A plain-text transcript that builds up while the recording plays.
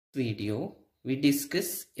Video we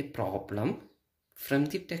discuss a problem from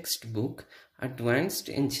the textbook Advanced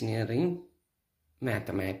Engineering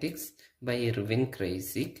Mathematics by Erwin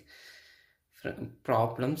Krezig,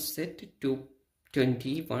 problem set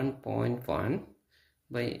 21.1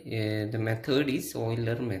 by the method is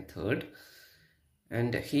Euler method,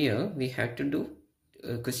 and here we have to do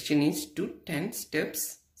question is to 10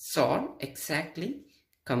 steps, solve exactly,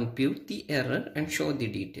 compute the error and show the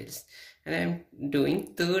details. And I am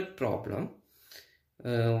doing third problem.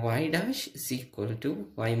 Y dash is equal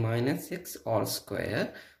to y minus x all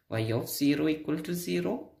square, y of 0 equal to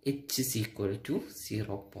 0, h is equal to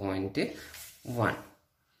 0.1.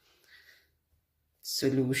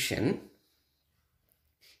 Solution: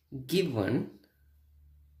 given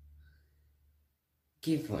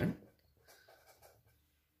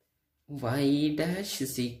y dash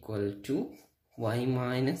is equal to y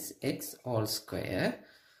minus x all square,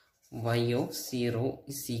 y of 0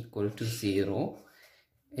 is equal to 0,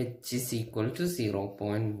 h is equal to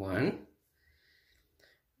 0.1.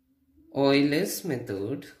 Euler's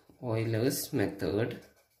method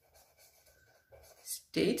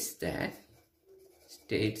states that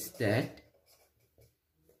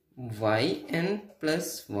yn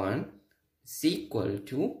plus 1 is equal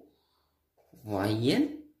to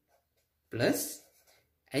yn plus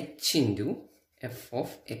h into f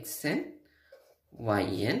of x and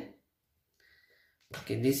yn.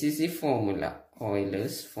 Okay, this is the formula,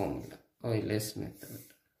 Euler's method.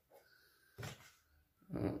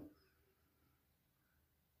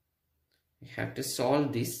 We have to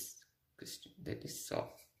solve this question, that is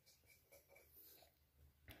solve.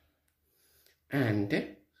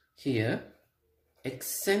 And here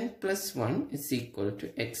xn plus 1 is equal to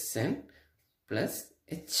xn plus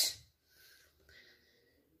h.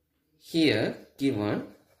 Here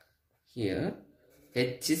given, here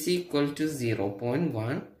h is equal to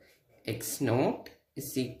 0.1, x naught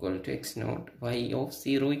is equal to x naught, y of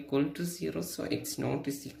 0 equal to 0, so x naught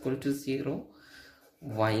is equal to 0,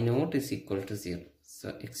 y naught is equal to 0.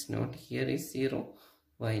 So x naught here is 0,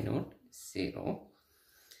 y naught 0,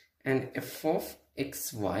 and f of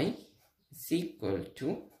xy is equal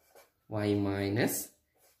to y minus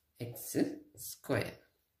x square.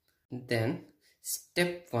 Then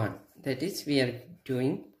step 1, that is we are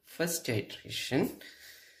doing first iteration.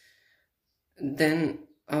 Then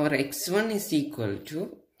our x1 is equal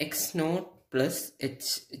to x naught plus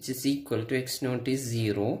h, which is equal to x naught is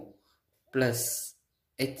 0 plus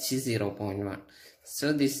h is 0.1.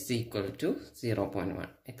 So this is equal to 0.1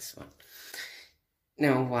 x1.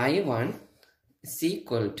 Now y1 is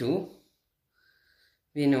equal to,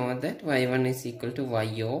 we know that y1 is equal to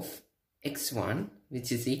y of x1,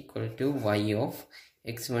 which is equal to y of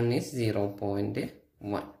x1 is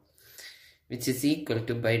 0.1, which is equal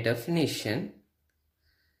to, by definition,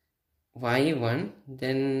 y1,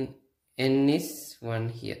 then n is 1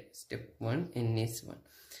 here, step 1, n is 1,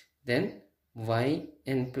 then y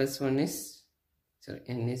n plus 1 is, sorry,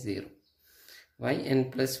 n is 0, y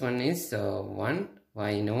n plus 1 is 1,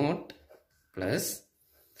 y naught plus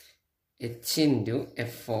h into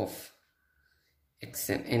f of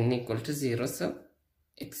xn, n equal to 0, so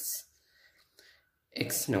x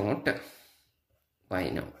naught, y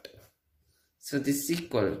naught. So this is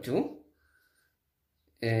equal to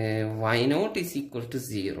y naught is equal to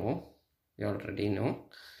 0, we already know,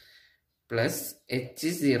 plus h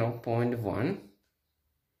is 0.1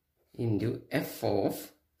 into f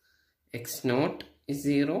of x naught is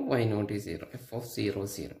 0, y naught is 0, f of 0,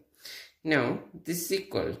 0. Now this is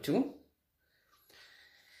equal to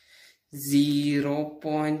 0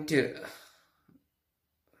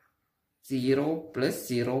 plus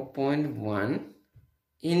 0.1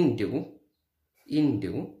 into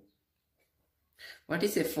what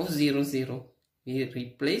is f of 0, 0? We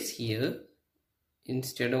replace here,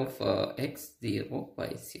 instead of x 0,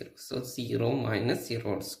 y 0. So 0 minus 0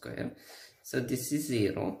 whole square. So this is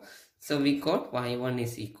 0. So we got y1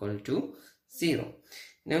 is equal to 0.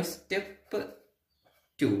 Now step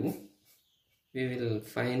 2, we will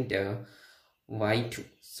find y2.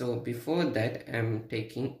 So before that I am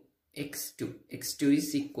taking x2. x2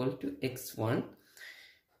 is equal to x1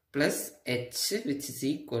 plus h, which is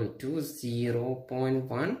equal to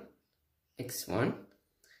 0.1 x1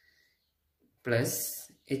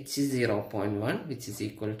 plus h is 0.1, which is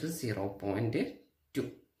equal to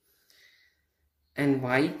 0.2. And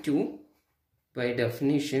y2, by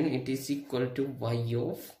definition, it is equal to y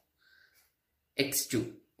of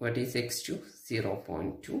x2. What is x2?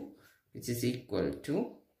 0.2, which is equal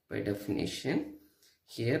to, by definition,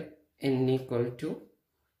 here n equal to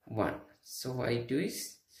 1. So y2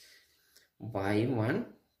 is y1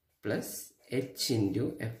 plus h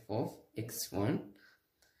into f of x1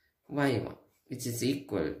 y1, which is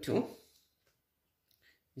equal to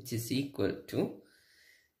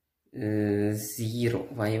 0.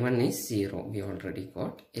 Y1 is 0. We already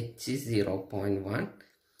got. H is 0.1.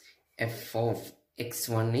 F of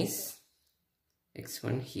x1 is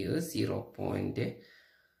x1 here 0.1,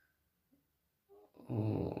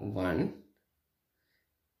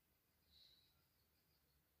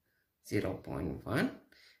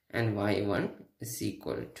 and y1 is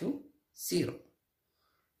equal to 0.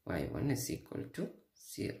 Y1 is equal to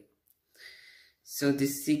 0. So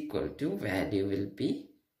this is equal to, value will be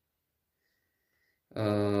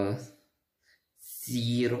 0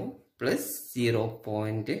 plus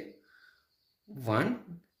 0.1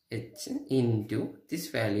 h into this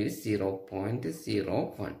value is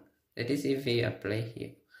 0.01. That is if we apply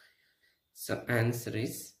here. So answer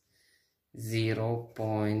is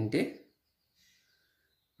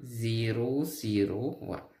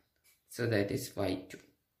 0.001. So that is y2.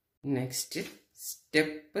 Next,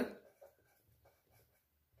 step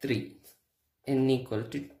 3. N equal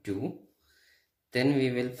to 2. Then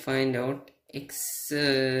we will find out x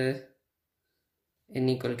n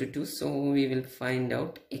equal to 2. So we will find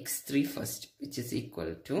out x3 first, which is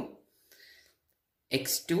equal to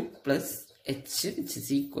x2 plus h, which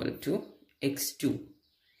is equal to x2.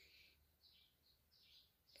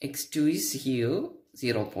 x2 is here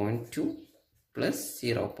 0.2 plus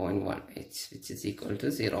 0.1 h, which is equal to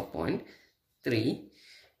 0.3.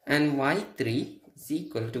 And y3 is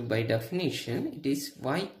equal to, by definition, it is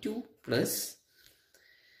y2 plus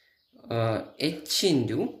h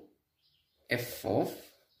into f of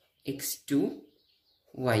x2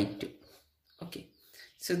 y2. Okay,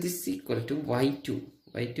 so this is equal to y2.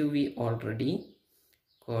 y2 we already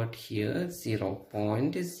got here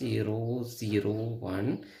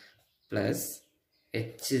 0.001 plus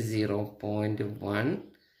h 0.1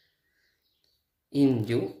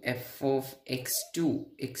 into f of x2.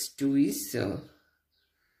 x2 is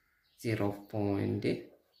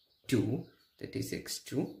 0.2, that is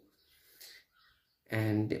x2,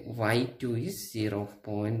 and y2 is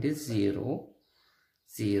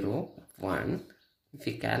 0.001. If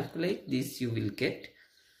you calculate this, you will get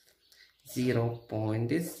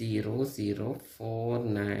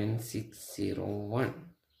 0.0049601.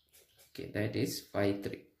 Okay, that is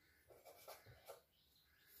y3.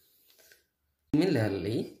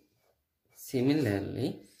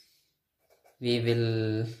 Similarly, we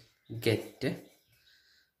will get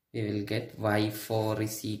y4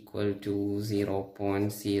 is equal to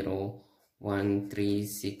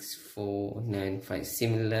 0.013649.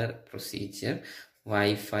 Similar procedure.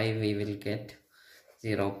 y5 we will get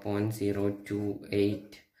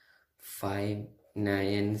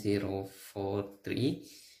 0.02859043,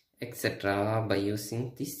 etc. By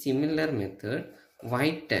using this similar method,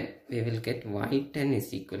 y10 we will get y10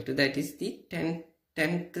 is equal to, that is the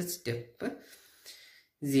 10th step,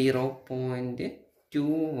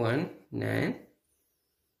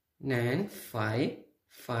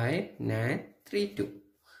 0.219955932.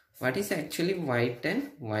 What is actually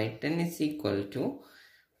y10? y10 is equal to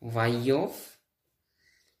y of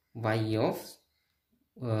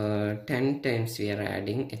 10 times we are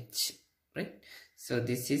adding h, right? So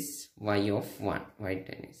this is y of 1.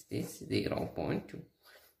 y10 is this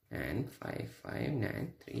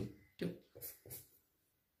 0.2955932.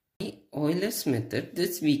 Euler's method,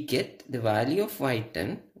 this we get the value of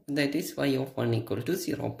y10, that is y of 1 equal to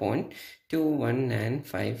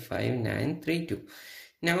 0.219559932.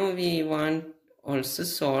 Now we want also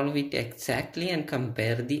solve it exactly and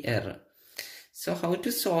compare the error. So how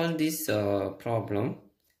to solve this problem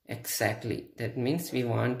exactly? That means we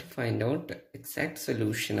want to find out exact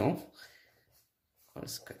solution of whole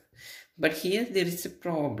square. But here there is a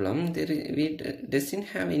problem. We doesn't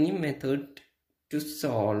have any method to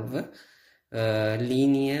solve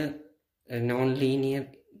non-linear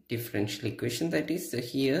differential equation. That is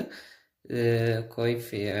here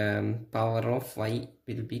power of y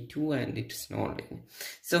will be 2 and it is non-linear.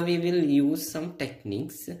 So we will use some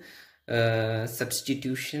techniques,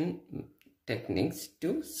 substitution techniques,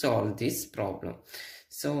 to solve this problem.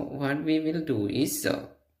 So what we will do is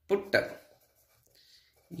put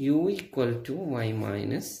u equal to y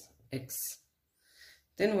minus x.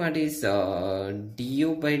 Then what is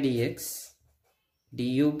du by dx?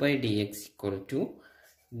 Du by dx equal to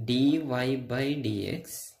dy by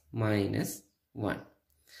dx minus 1,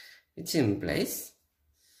 which implies,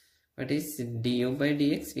 what is du by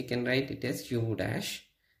dx? We can write it as u dash,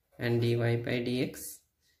 and dy by dx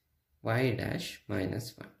y dash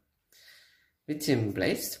minus 1, which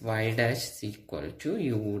implies y dash is equal to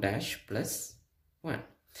u dash plus 1.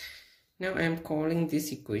 Now I am calling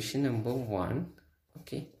this equation number 1.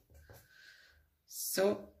 Okay. So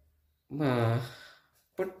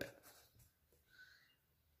put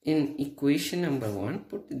in equation number 1,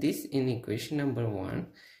 put this in equation number 1,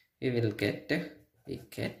 we will get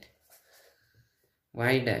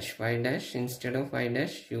y dash instead of y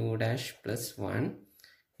dash u dash plus 1,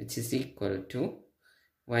 which is equal to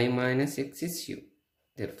y minus x is u.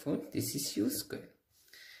 Therefore, this is u square,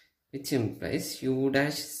 which implies u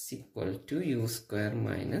dash is equal to u square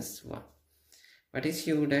minus 1. What is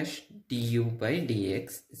u dash? Du by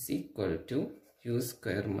dx is equal to u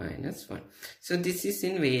square minus 1. So this is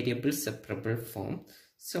in variable separable form.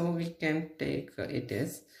 So we can take it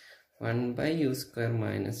as 1 by u square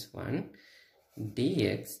minus 1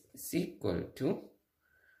 dx is equal to,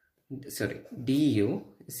 du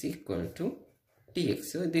is equal to dx.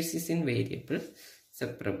 So this is in variable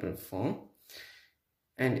separable form.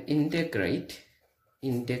 And integrate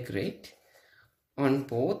on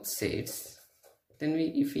both sides. Then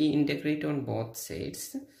if we integrate on both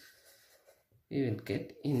sides, we will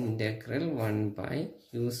get integral 1 by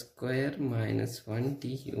u square minus 1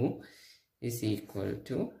 du is equal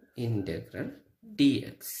to integral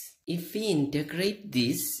dx. If we integrate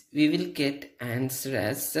this, we will get answer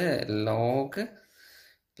as log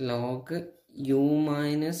u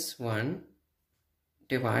minus 1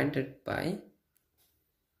 divided by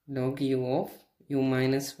log u of u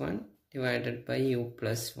minus 1 divided by u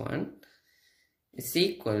plus 1 is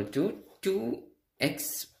equal to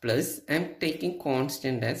 2x plus, I am taking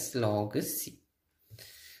constant as log c.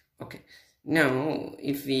 Okay. Now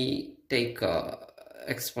if we take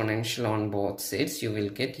exponential on both sides, you will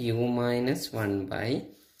get u minus 1 by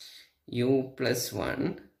u plus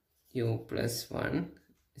 1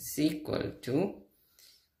 is equal to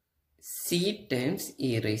c times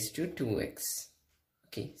e raised to 2x.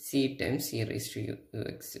 Okay, c times e raised to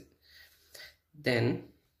ux. Then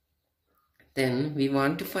we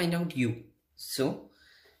want to find out u. So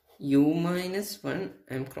u minus 1,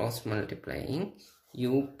 I am cross multiplying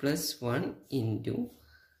u plus 1 into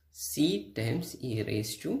c times e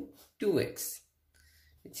raised to 2x,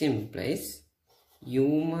 which implies u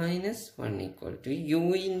minus 1 equal to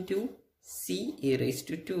u into c e raised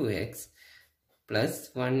to 2x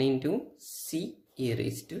plus 1 into c e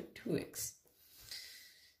raised to 2x.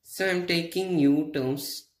 So I am taking u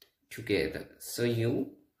terms together. So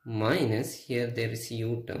u minus, here there is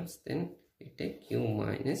u terms, then we take u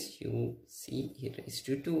minus u c e raised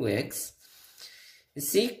to 2x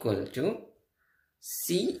is equal to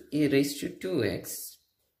c e raised to 2x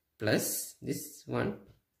plus this one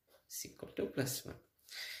is equal to plus 1.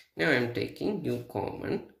 Now I am taking u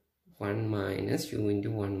common, 1 minus u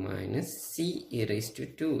into 1 minus c e raised to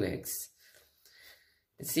 2x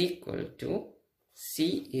is equal to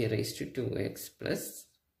c e raised to 2x plus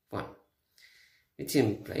 1, which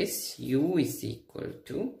implies u is equal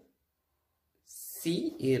to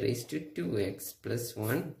c e raised to 2x plus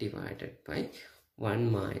 1 divided by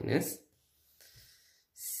 1 minus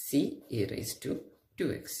c e raised to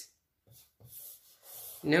 2x.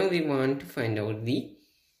 Now we want to find out the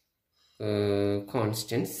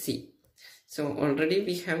constant c. So already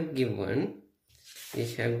we have given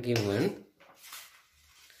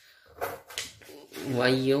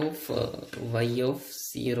y of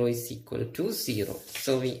 0 is equal to 0.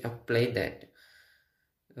 So we apply that.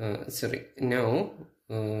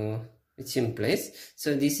 Which implies,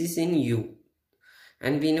 so this is in u,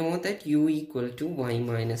 and we know that u equal to y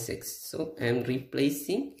minus x. So I am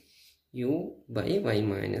replacing u by y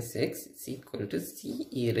minus x is equal to c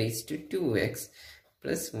e raised to 2x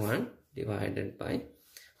plus 1 divided by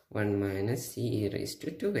 1 minus c e raised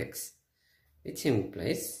to 2x, which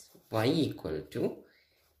implies y equal to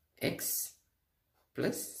x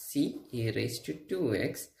plus c e raised to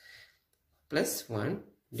 2x plus 1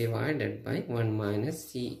 divided by 1 minus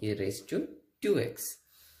c e raised to 2x.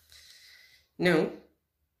 Now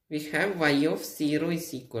we have y of 0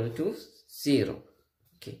 is equal to 0.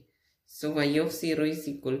 Okay, so y of 0 is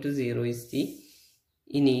equal to 0 is the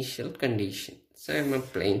initial condition. So I am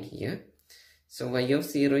applying here. So y of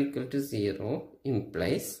 0 equal to 0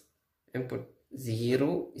 implies, I put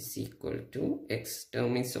 0 is equal to x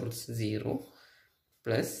term is also 0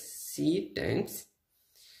 plus c times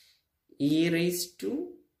e raised to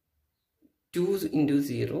 2 into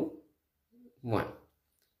 0, 1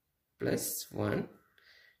 plus 1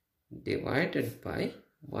 divided by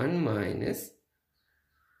 1 minus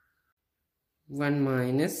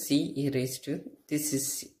c e raised to, this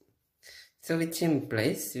is c. So which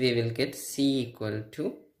implies we will get c equal to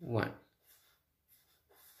 1.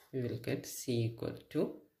 We will get c equal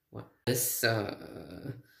to 1. This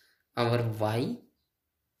our y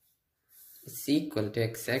is equal to,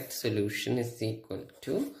 exact solution is equal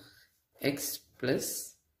to x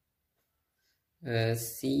plus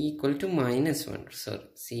c equal to minus 1. Sorry,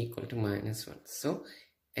 c equal to minus 1. So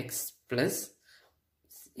x plus,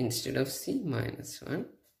 instead of c, minus 1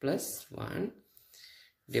 plus 1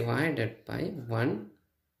 divided by 1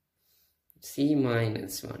 c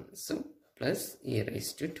minus 1. So plus e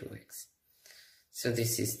raised to 2x. So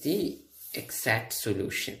this is the exact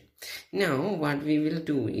solution. Now what we will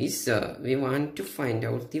do is we want to find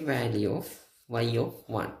out the value of y of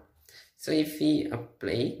 1. So if we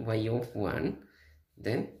apply y of 1,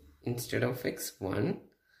 then instead of x, 1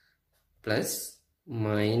 plus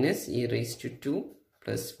minus e raised to 2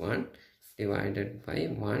 plus 1 divided by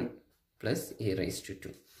 1 plus e raised to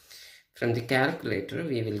 2. From the calculator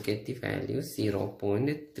we will get the value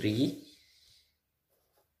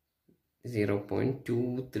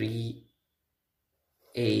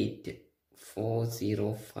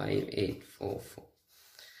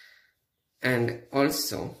And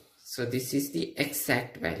also, so this is the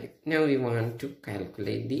exact value. Now we want to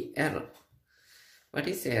calculate the error. What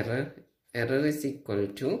is error? Error is equal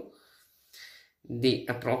to the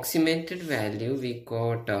approximated value we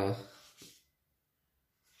got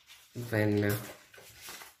when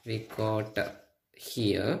we got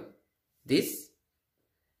here, this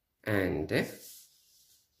and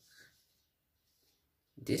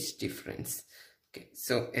this difference. Okay,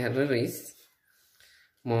 so error is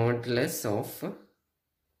modulus of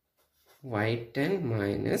y10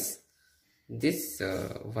 minus this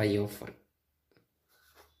y of 1.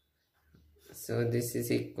 So this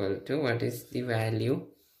is equal to, what is the value?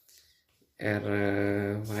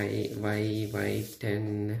 Error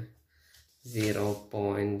y10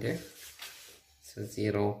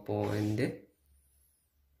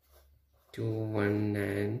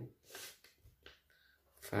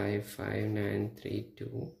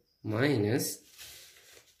 minus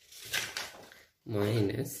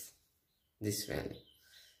this value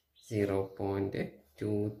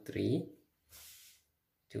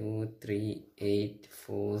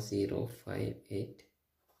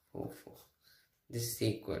 0.238405844. This is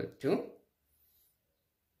equal to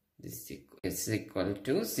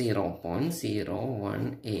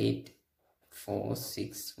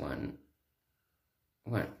 0.018461.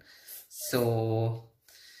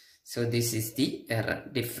 So this is the error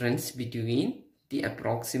difference between the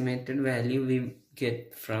approximated value we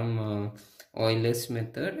get from Euler's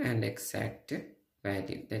method and exact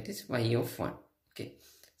value, that is y of 1. Okay,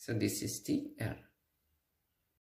 so this is the error.